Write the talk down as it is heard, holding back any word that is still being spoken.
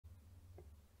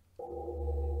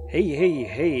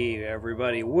Hey,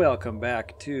 everybody. Welcome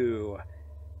back to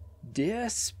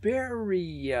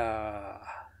DeSPIRIA.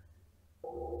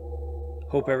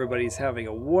 Hope everybody's having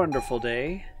a wonderful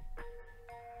day.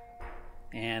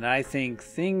 And I think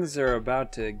things are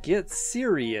about to get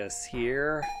serious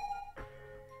here.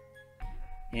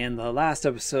 In the last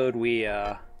episode, we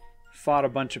fought a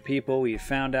bunch of people. We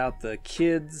found out the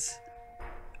kids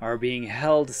are being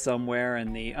held somewhere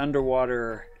in the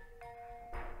underwater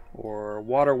or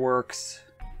waterworks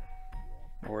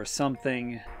or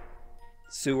something,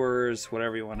 sewers,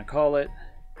 whatever you want to call it.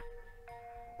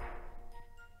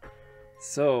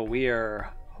 So we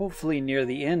are hopefully near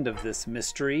the end of this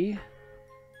mystery,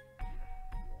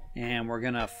 and we're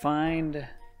gonna find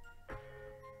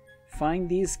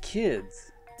these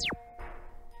kids,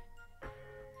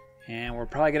 and we're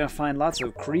probably gonna find lots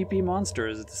of creepy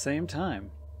monsters at the same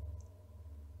time.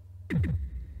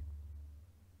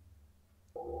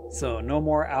 So, no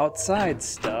more outside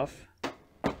stuff.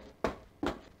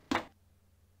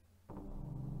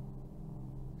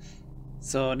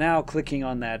 So now clicking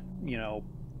on that,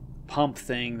 pump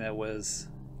thing that was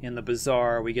in the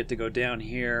bazaar, we get to go down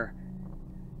here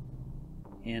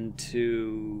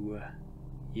into,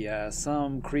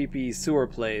 some creepy sewer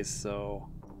place. So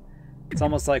it's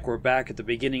almost like we're back at the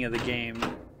beginning of the game.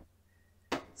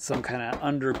 Some kind of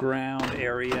underground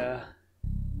area.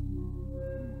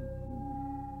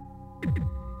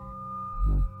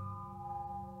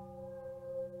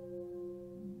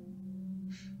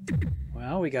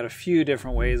 Well, we got a few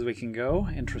different ways we can go.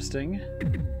 Interesting.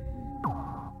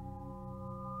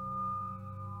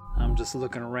 I'm just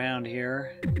looking around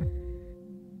here.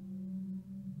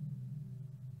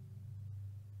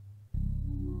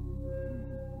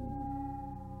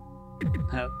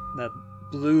 That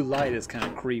blue light is kind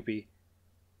of creepy.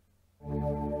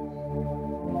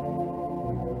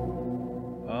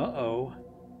 Uh-oh.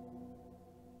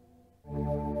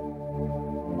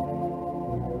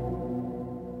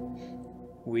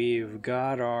 We've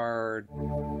got our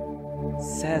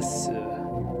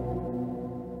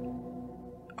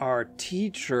our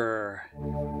teacher,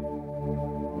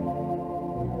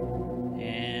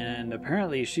 and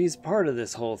apparently she's part of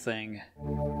this whole thing.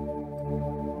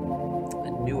 I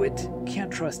knew it.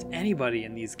 Can't trust anybody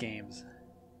in these games.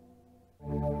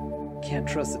 Can't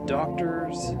trust the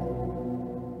doctors.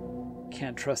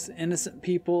 Can't trust the innocent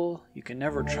people. You can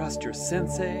never trust your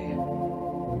sensei.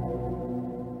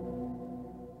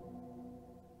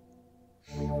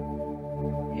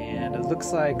 And it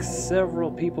looks like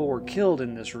several people were killed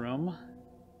in this room.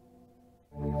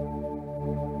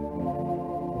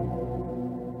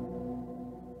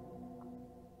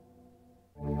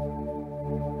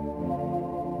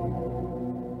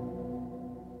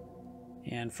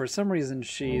 And for some reason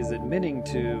she's admitting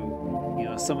to,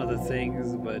 some of the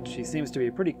things, but she seems to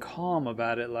be pretty calm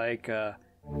about it, like it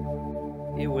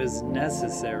was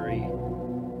necessary.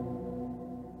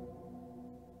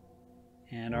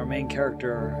 And our main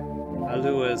character,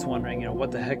 Alua, is wondering,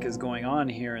 what the heck is going on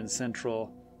here in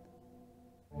Central?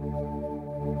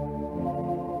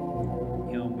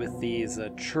 With these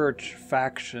church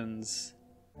factions.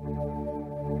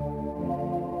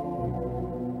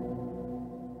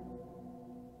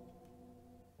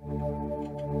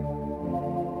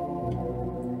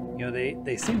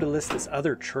 They seem to list this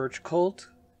other church cult,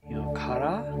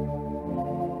 Kara,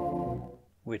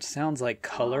 which sounds like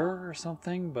color or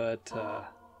something, but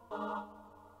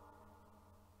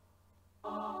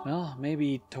well,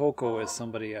 maybe Toko is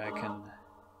somebody I can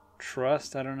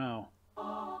trust. I don't know.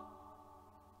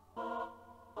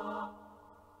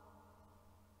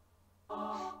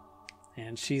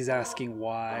 And she's asking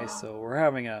why, so we're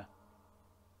having a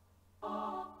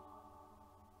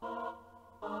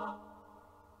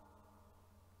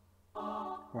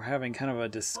kind of a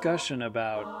discussion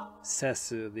about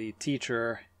Sesu, the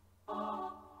teacher,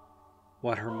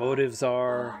 what her motives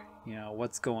are,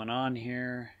 what's going on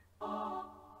here.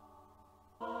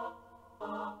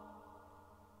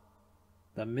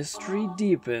 The mystery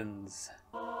deepens.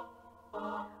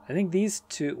 I think these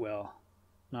two, well,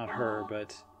 not her,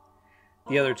 but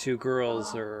the other two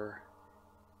girls are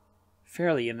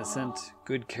fairly innocent,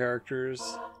 good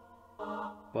characters.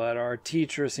 But our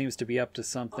teacher seems to be up to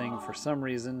something for some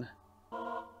reason.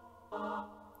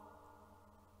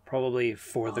 Probably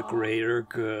for the greater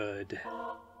good.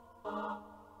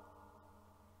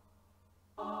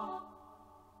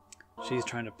 She's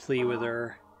trying to plead with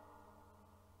her.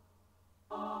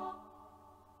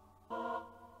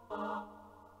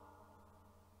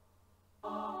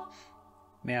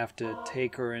 May have to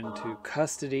take her into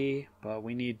custody, but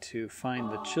we need to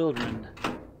find the children.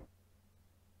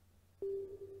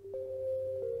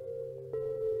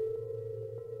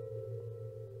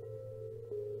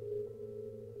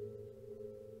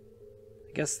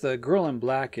 I guess the girl in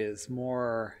black is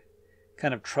more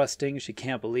kind of trusting. She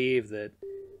can't believe that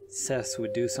Cess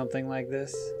would do something like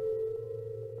this.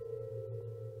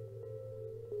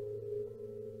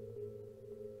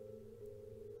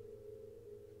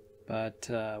 But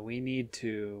we need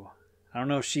to... I don't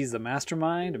know if she's the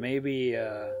mastermind. Maybe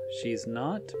she's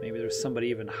not. Maybe there's somebody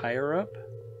even higher up.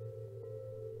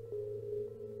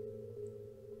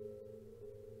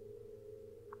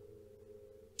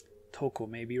 Toko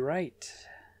may be right.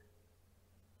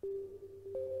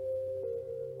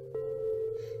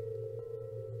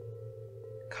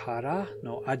 Kara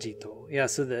no Ajito. Yeah,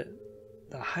 so the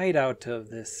hideout of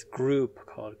this group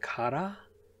called Kara.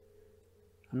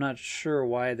 I'm not sure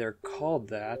why they're called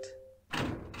that.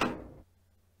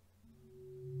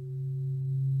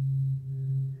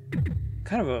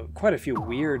 Kind of quite a few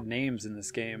weird names in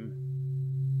this game.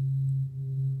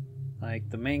 Like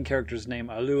the main character's name,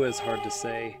 Alua, is hard to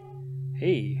say.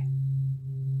 Hey.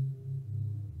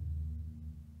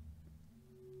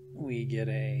 We get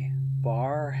a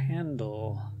bar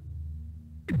handle.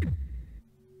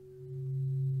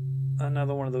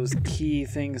 Another one of those key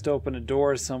things to open a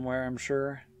door somewhere, I'm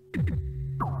sure.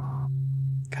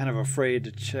 Kind of afraid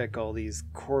to check all these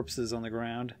corpses on the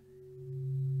ground.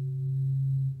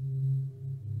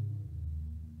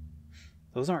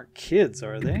 Those aren't kids,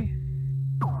 are they?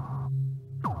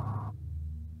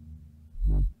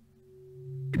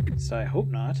 So I hope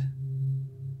not.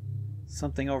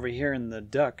 Something over here in the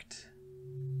duct.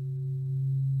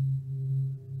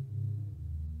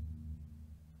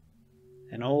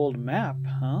 An old map,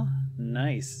 huh?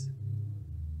 Nice.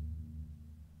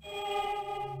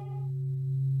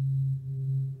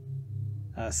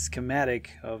 A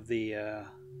schematic of the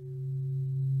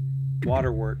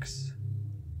waterworks.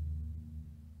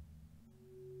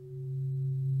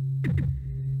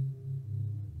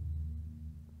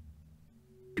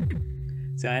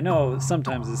 See, I know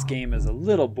sometimes this game is a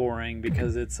little boring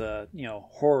because it's a, you know,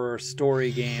 horror story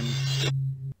game.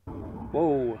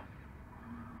 Whoa.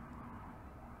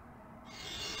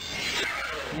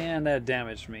 And that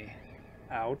damaged me.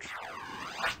 Ouch.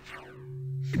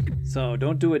 So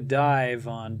don't do a dive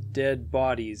on dead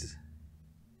bodies.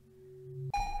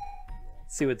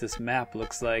 Let's see what this map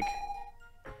looks like.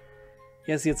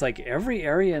 Yeah, see, it's like every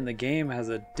area in the game has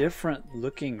a different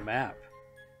looking map.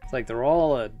 It's like they're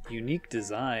all a unique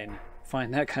design. I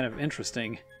find that kind of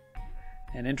interesting.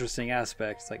 An interesting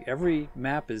aspect. It's like every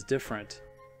map is different.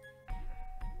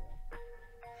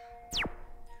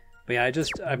 But yeah,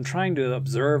 I'm trying to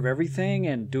observe everything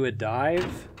and do a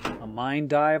dive, a mind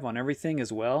dive on everything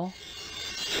as well.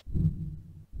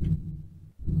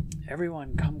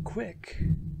 Everyone come quick.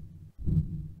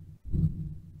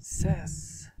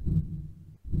 Cess.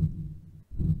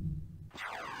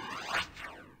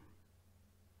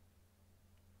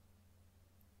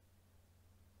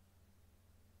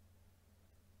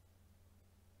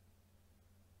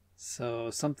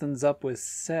 So something's up with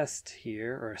Cest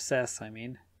here, or Cess, I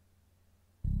mean.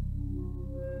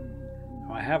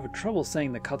 Oh, I have trouble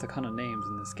saying the katakana names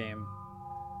in this game.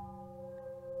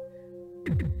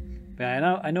 But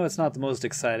I know it's not the most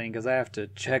exciting because I have to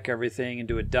check everything and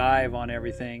do a dive on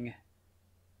everything.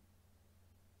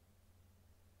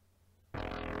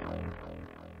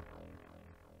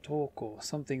 Toko,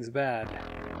 something's bad.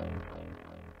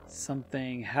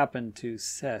 Something happened to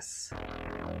Cess.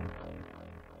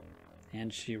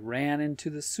 And she ran into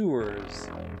the sewers.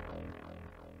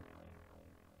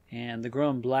 And the girl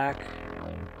in black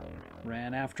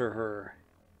ran after her.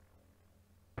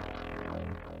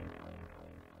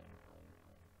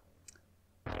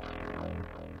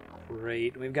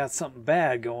 Great, we've got something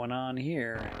bad going on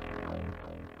here.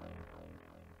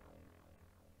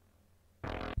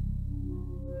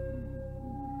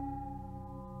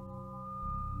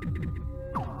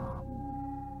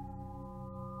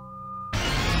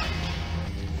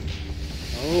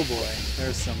 Oh boy,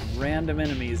 there's some random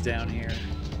enemies down here.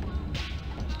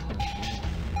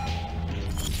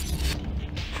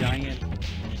 Giant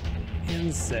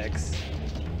insects.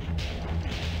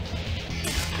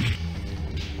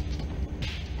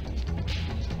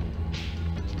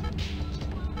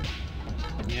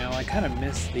 You know, I kind of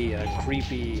miss the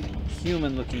creepy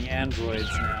human-looking androids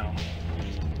now.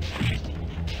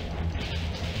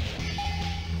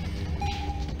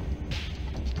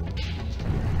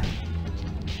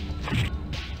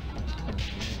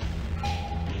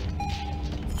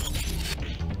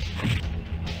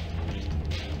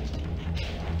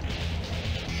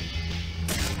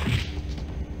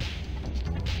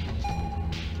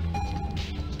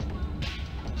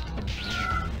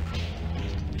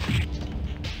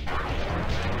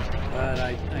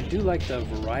 I do like the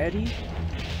variety.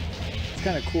 It's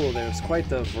kind of cool. There's quite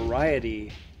the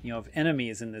variety, you know, of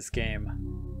enemies in this game.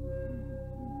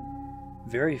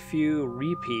 Very few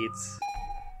repeats,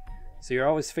 so you're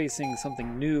always facing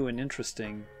something new and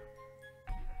interesting.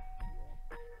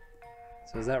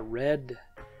 So is that red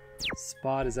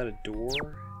spot, is that a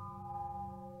door?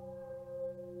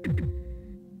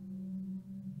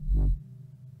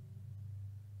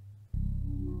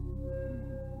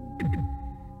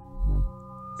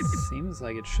 Seems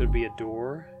like it should be a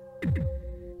door.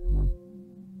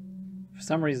 For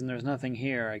some reason there's nothing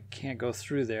here. I can't go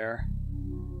through there.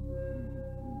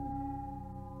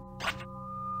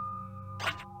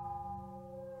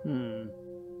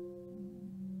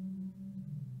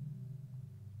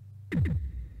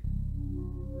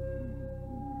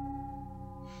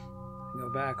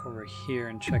 Go back over here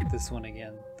and check this one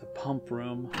again. The pump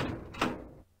room.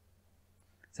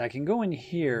 So I can go in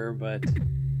here, but...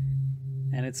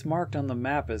 and it's marked on the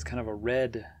map as kind of a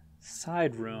red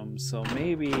side room, so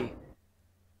maybe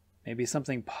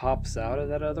something pops out of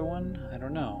that other one? I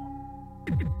don't know.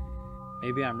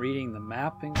 Maybe I'm reading the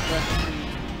map incorrectly?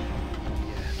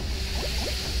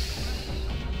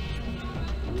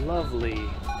 Yeah. Lovely.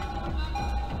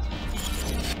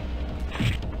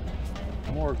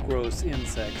 More gross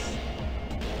insects.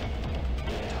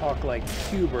 Talk like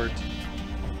Hubert.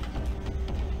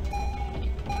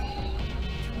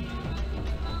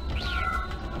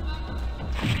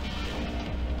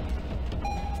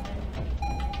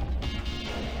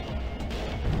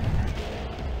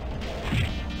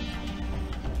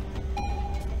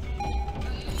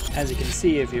 As you can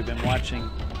see, if you've been watching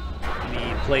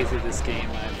me play through this game,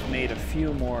 I've made a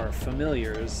few more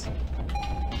familiars,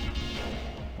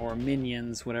 or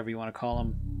minions, whatever you want to call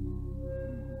them,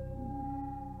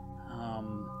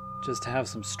 just to have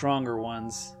some stronger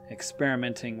ones,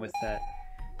 experimenting with that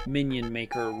minion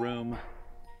maker room.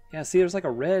 Yeah, see, there's like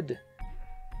a red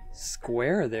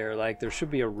square there, like there should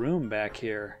be a room back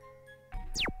here.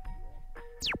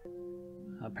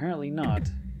 Apparently not.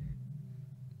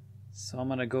 So I'm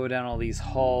gonna go down all these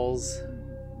halls.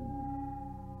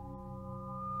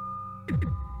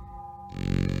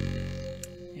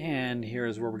 And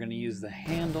here's where we're gonna use the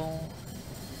handle.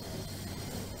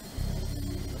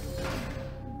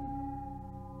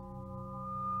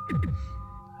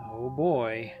 Oh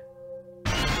boy.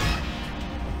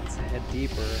 Let's head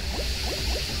deeper.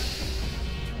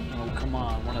 Oh, come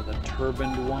on, one of the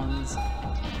turbaned ones.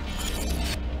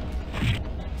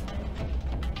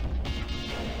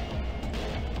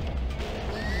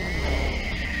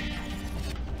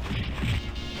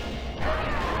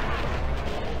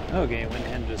 Okay, went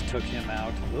ahead and just took him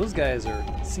out. Those guys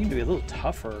seem to be a little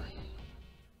tougher.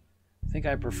 I think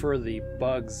I prefer the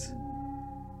bugs.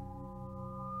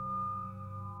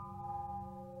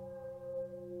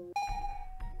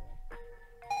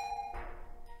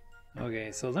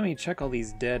 Okay, so let me check all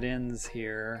these dead ends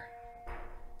here.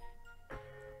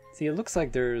 See, it looks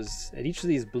like there's, at each of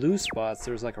these blue spots,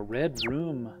 there's like a red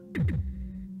room.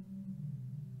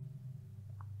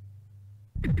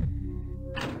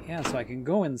 Yeah, so I can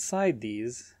go inside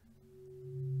these.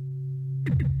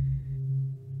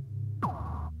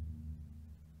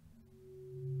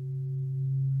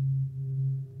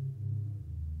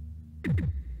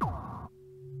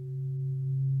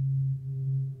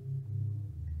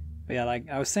 But yeah, like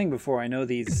I was saying before, I know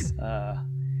these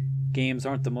games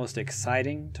aren't the most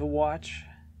exciting to watch.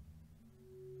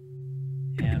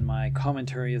 And my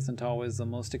commentary isn't always the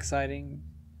most exciting.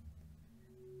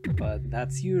 But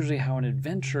that's usually how an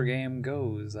adventure game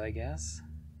goes, I guess.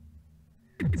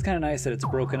 It's kind of nice that it's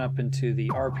broken up into the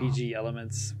RPG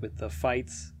elements with the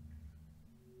fights.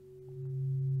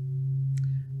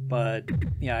 But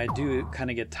yeah, I do kind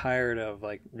of get tired of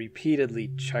like repeatedly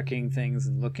checking things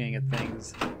and looking at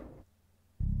things.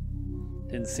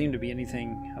 Didn't seem to be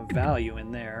anything of value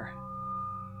in there.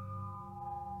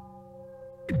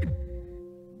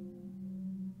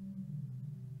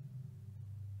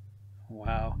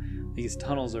 Wow, these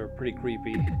tunnels are pretty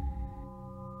creepy.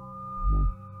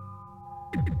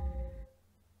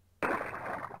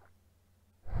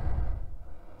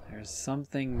 There's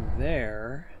something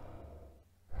there.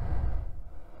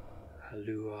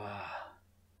 Halua.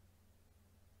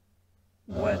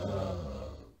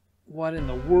 What in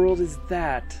the world is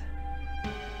that?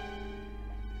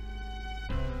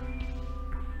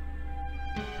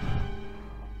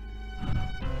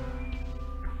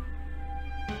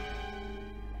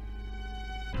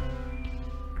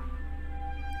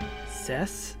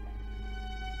 Sess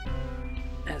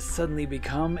has suddenly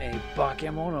become a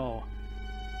bakemono.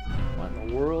 What in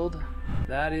the world?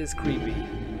 That is creepy.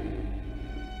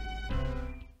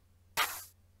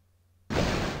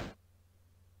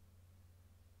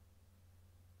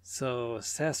 So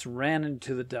Sess ran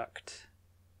into the duct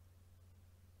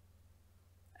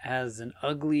as an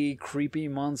ugly, creepy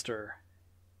monster.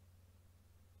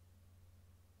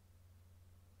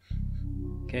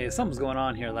 Okay, something's going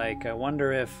on here. Like, I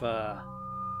wonder if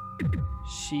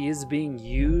she is being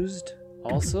used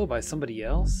also by somebody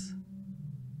else?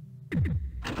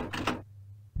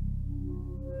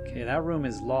 Okay, that room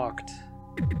is locked.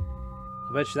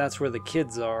 I bet you that's where the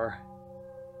kids are.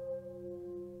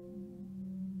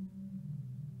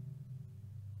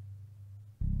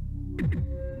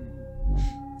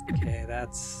 Okay,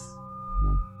 that's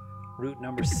route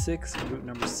number 6, route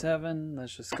number 7.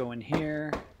 Let's just go in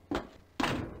here.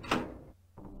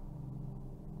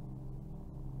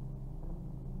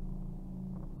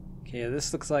 Okay,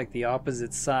 this looks like the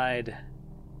opposite side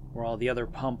where all the other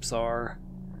pumps are.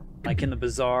 Like in the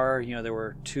bazaar, you know, there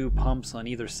were 2 pumps on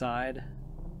either side.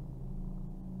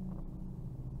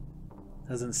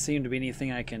 Doesn't seem to be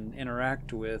anything I can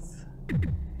interact with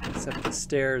except the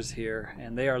stairs here,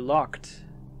 and they are locked.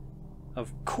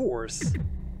 Of course,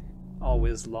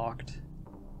 always locked.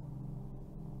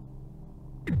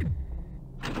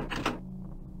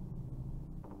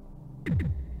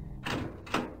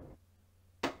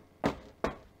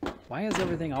 Why is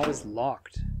everything always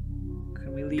locked?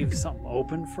 Can we leave something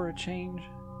open for a change?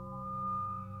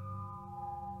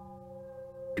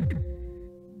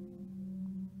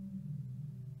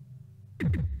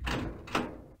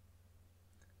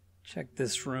 Check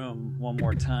this room one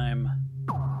more time.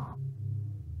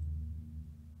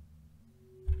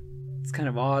 It's kind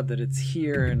of odd that it's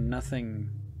here and nothing...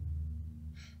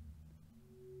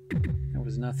 There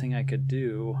was nothing I could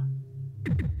do.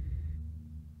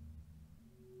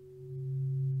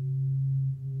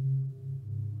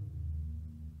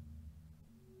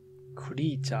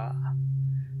 Creature.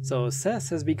 So Sess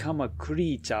has become a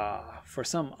creature for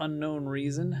some unknown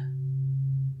reason.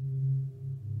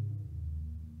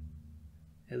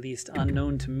 At least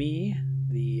unknown to me,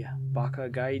 the Baka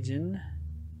Gaijin.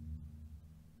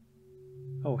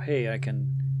 Oh hey, I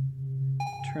can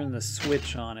turn the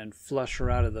switch on and flush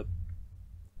her out of the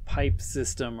pipe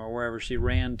system or wherever she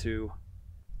ran to.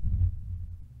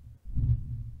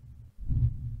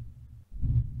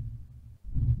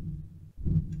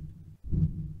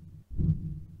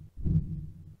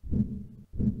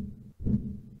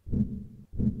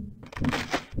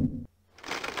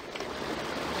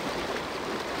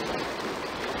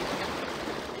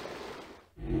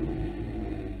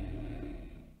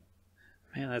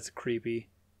 Man, that's creepy.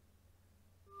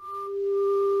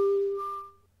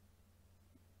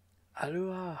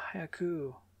 Arua,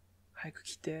 hayaku. Hayaku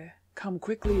kite. Come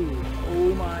quickly.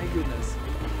 Oh my goodness.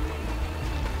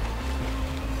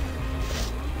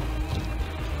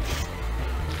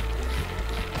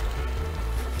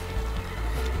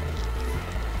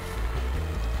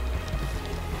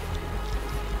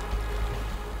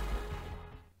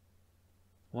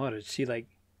 What, did she like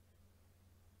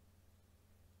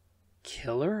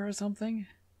kill her or something?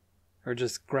 Or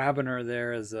just grabbing her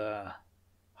there as a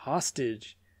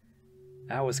hostage?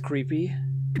 That was creepy.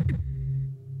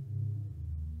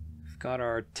 We've got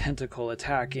our tentacle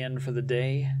attack in for the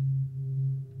day.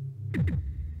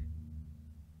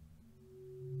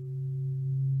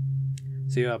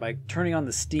 So yeah, by turning on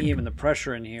the steam and the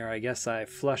pressure in here, I guess I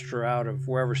flushed her out of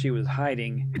wherever she was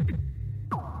hiding.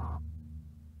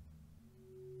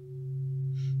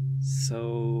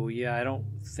 So yeah, I don't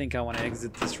think I want to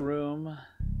exit this room,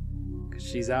 because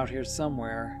she's out here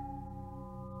somewhere.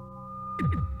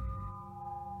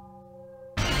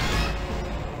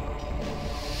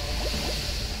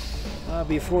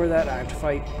 Before that, I have to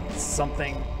fight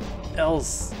something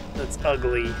else that's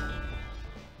ugly.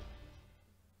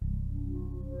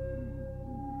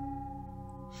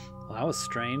 Well, that was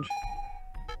strange.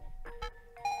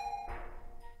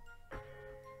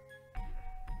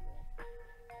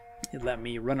 It let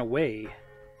me run away.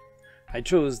 I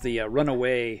chose the run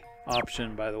away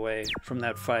option, by the way, from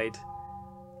that fight.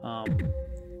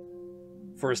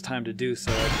 First time to do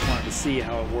so, I just wanted to see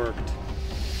how it worked.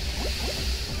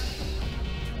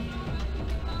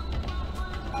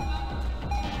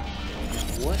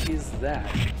 What is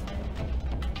that?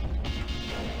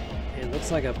 It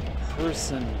looks like a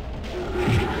person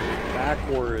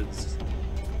backwards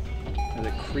with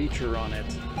a creature on it.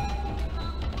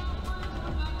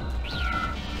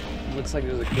 It looks like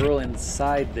there's a girl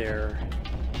inside there,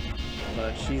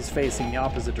 but she's facing the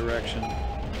opposite direction.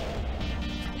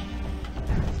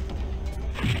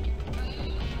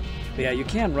 But yeah, you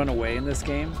can run away in this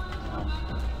game.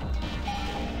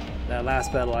 That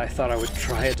last battle, I thought I would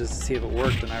try it just to see if it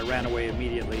worked, and I ran away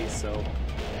immediately, so...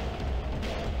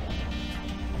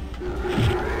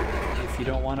 If you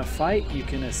don't want to fight, you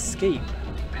can escape,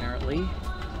 apparently.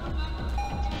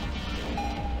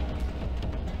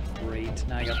 Great,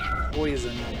 now I got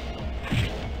poison.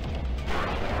 Okay,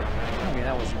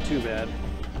 that wasn't too bad.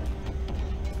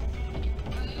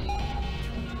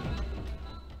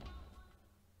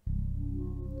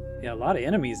 Yeah, a lot of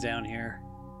enemies down here.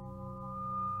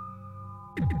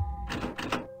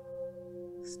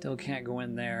 Still can't go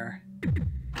in there.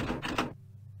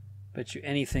 Bet you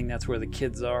anything that's where the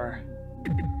kids are.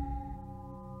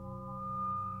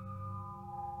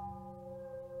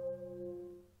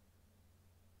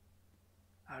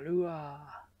 Alua.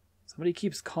 Somebody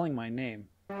keeps calling my name.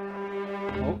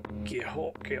 Oh,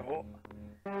 Keho, Keho.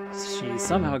 She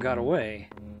somehow got away.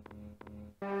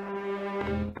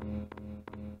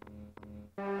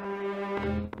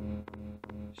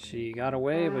 She got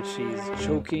away, but she's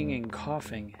choking and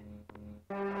coughing.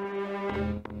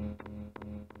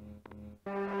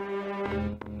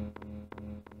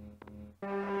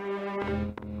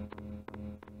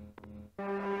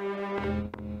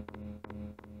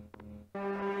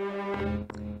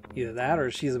 Either that or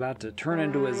she's about to turn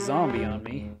into a zombie on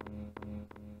me.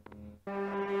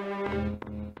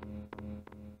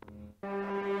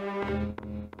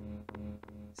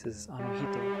 He says,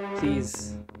 Anohito,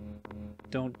 please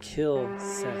don't kill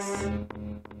Ses.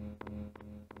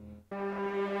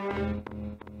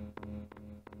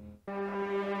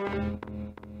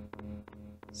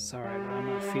 Sorry, but I'm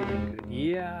not feeling good.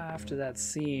 Yeah, after that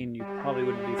scene, you probably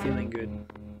wouldn't be feeling good.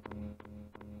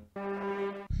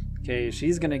 Okay,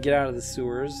 she's gonna get out of the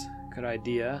sewers. Good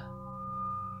idea.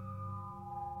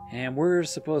 And we're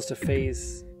supposed to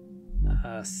face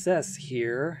Ses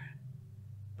here,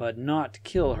 but not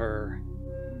kill her.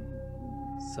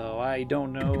 So I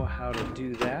don't know how to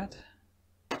do that.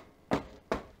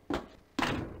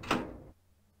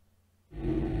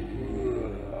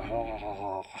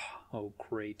 Oh,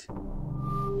 great.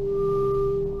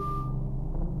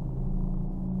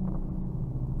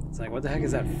 It's like, what the heck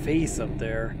is that face up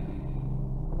there?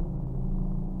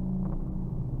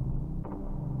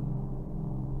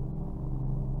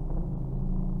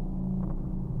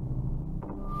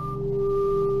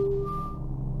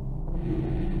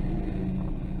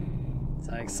 It's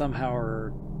like somehow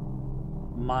her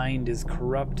mind is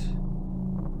corrupt.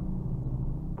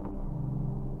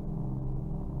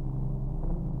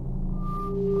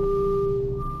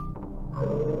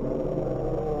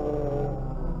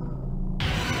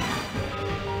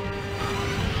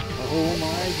 Oh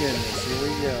my goodness, here we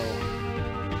go.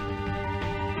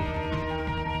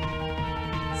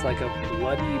 It's like a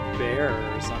bloody bear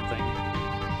or something.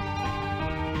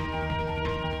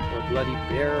 Or a bloody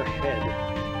bear head.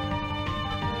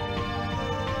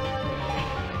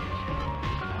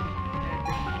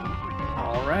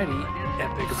 Alrighty,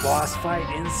 epic boss fight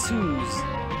ensues.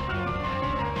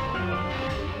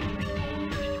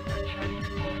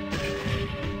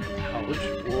 Ouch,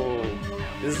 whoa.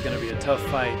 This is going to be a tough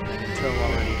fight, I can tell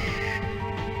already.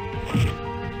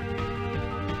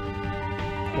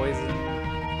 Poison.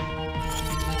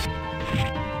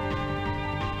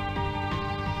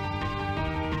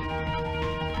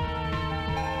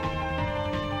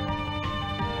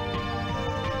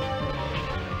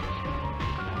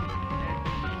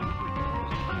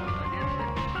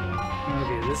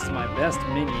 Okay, this is my best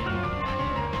minion.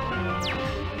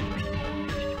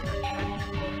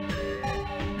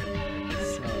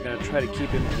 Try to keep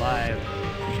him alive.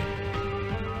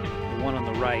 The one on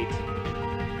the right.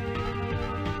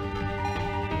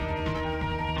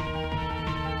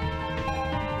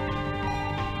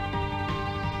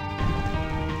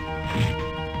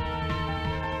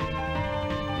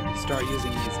 Maybe start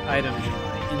using these items in my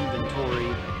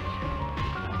inventory.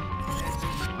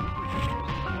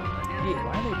 Hey,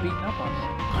 why are they beating up on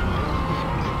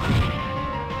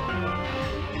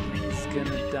me? He's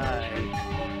gonna die.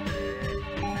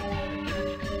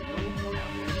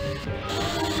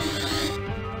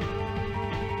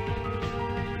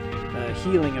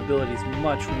 Healing ability is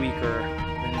much weaker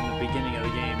than in the beginning of the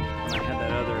game when I had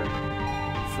that other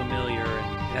familiar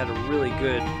and it had a really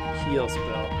good heal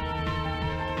spell.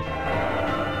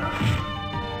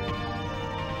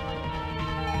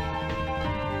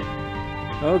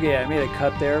 Okay, I made a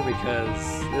cut there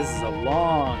because this is a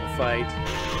long fight.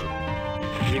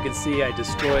 As you can see, I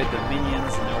destroyed the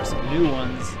minions and there were some new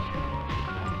ones.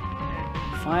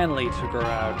 Finally took her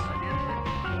out.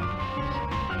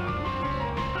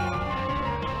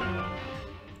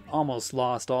 Almost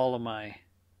lost all of my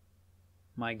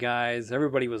guys.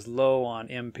 Everybody was low on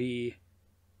MP.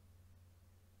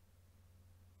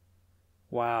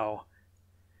 Wow.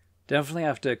 Definitely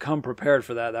have to come prepared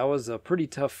for that. That was a pretty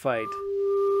tough fight.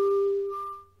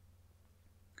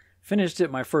 Finished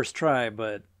it my first try,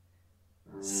 but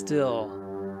still.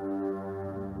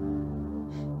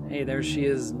 Hey, there she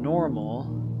is, normal.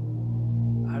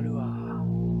 Arua.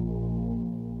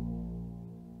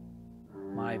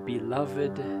 My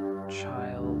beloved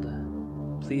child,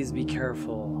 please be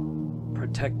careful.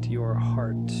 Protect your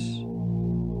heart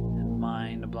and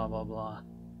mind, blah, blah, blah.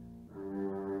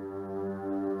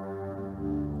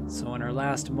 So in her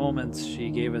last moments, she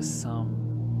gave us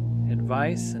some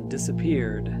advice and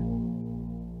disappeared.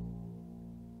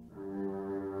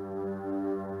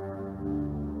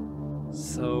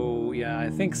 So, yeah, I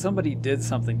think somebody did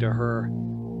something to her.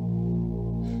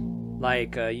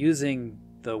 Like, using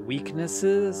the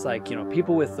weaknesses, like, you know,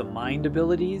 people with the mind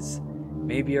abilities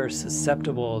maybe are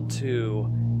susceptible to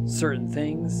certain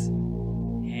things.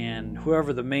 And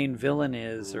whoever the main villain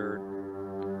is, or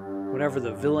whatever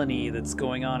the villainy that's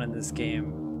going on in this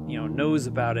game, you know, knows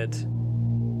about it.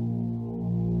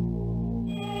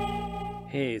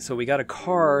 Hey, so we got a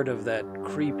card of that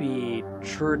creepy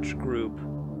church group.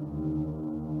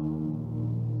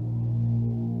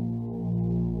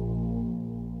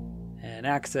 An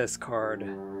access card.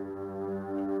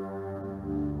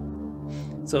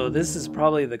 So this is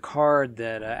probably the card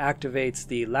that activates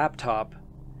the laptop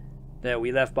that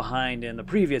we left behind in the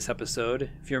previous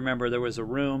episode. If you remember, there was a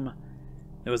room,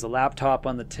 there was a laptop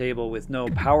on the table with no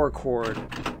power cord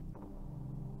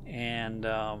and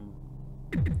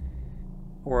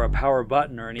or a power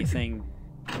button or anything,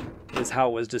 is how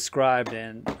it was described,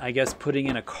 and I guess putting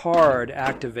in a card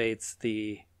activates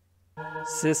the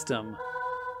system.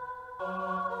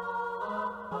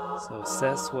 So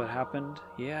Cess, what happened?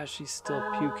 Yeah, she's still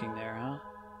puking there, huh?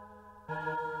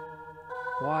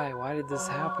 Why? Why did this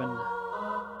happen?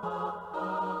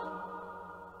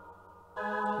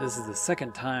 This is the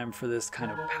second time for this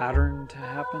kind of pattern to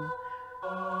happen.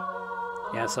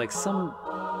 Yeah, it's like some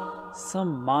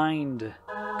mind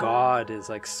god is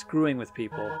like screwing with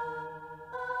people.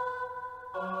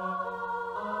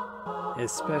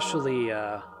 Especially,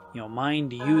 you know,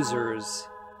 mind users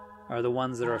are the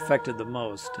ones that are affected the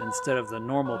most, instead of the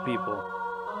normal people.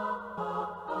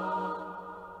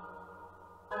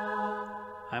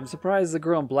 I'm surprised the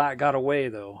girl in black got away,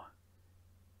 though.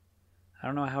 I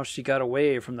don't know how she got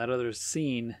away from that other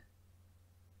scene.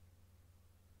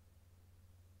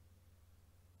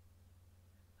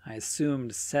 I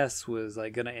assumed Cess was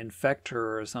like gonna infect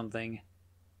her or something.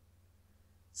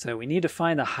 So we need to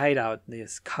find the hideout,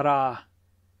 this Kara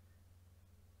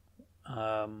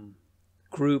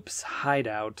group's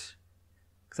hideout,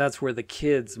 because that's where the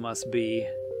kids must be.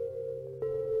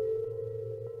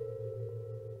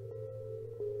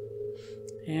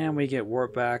 And we get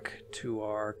warped back to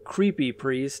our creepy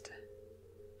priest.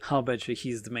 I'll bet you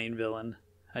he's the main villain.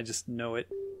 I just know it.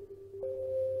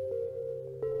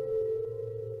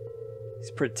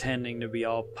 He's pretending to be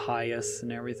all pious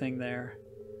and everything there.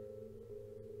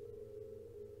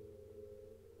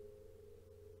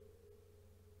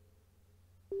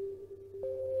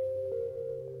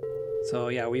 So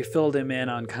yeah, we filled him in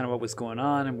on kind of what was going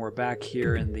on, and we're back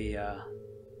here in the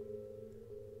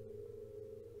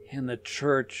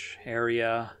church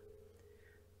area.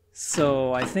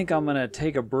 So I think I'm gonna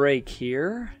take a break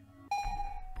here.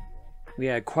 We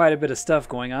had quite a bit of stuff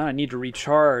going on. I need to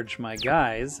recharge my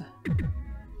guys.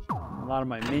 A lot of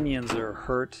my minions are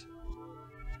hurt.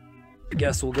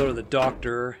 Guess we'll go to the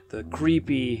doctor, the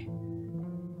creepy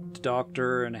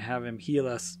doctor, and have him heal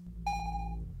us.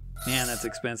 Man, that's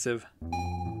expensive.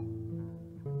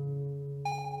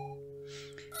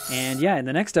 And yeah, in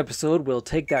the next episode, we'll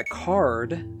take that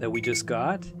card that we just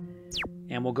got,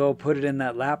 and we'll go put it in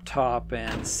that laptop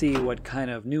and see what kind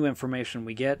of new information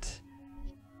we get.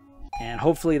 And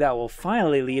hopefully that will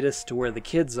finally lead us to where the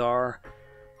kids are.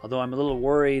 Although I'm a little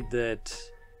worried that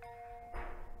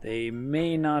they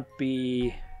may not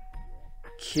be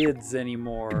kids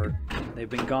anymore. They've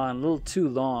been gone a little too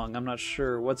long. I'm not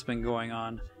sure what's been going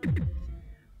on.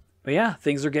 But yeah,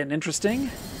 things are getting interesting.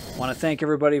 I want to thank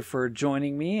everybody for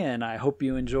joining me, and I hope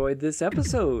you enjoyed this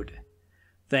episode.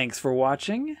 Thanks for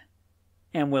watching,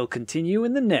 and we'll continue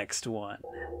in the next one.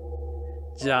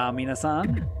 Ja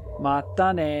minasan,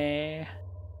 mata ne.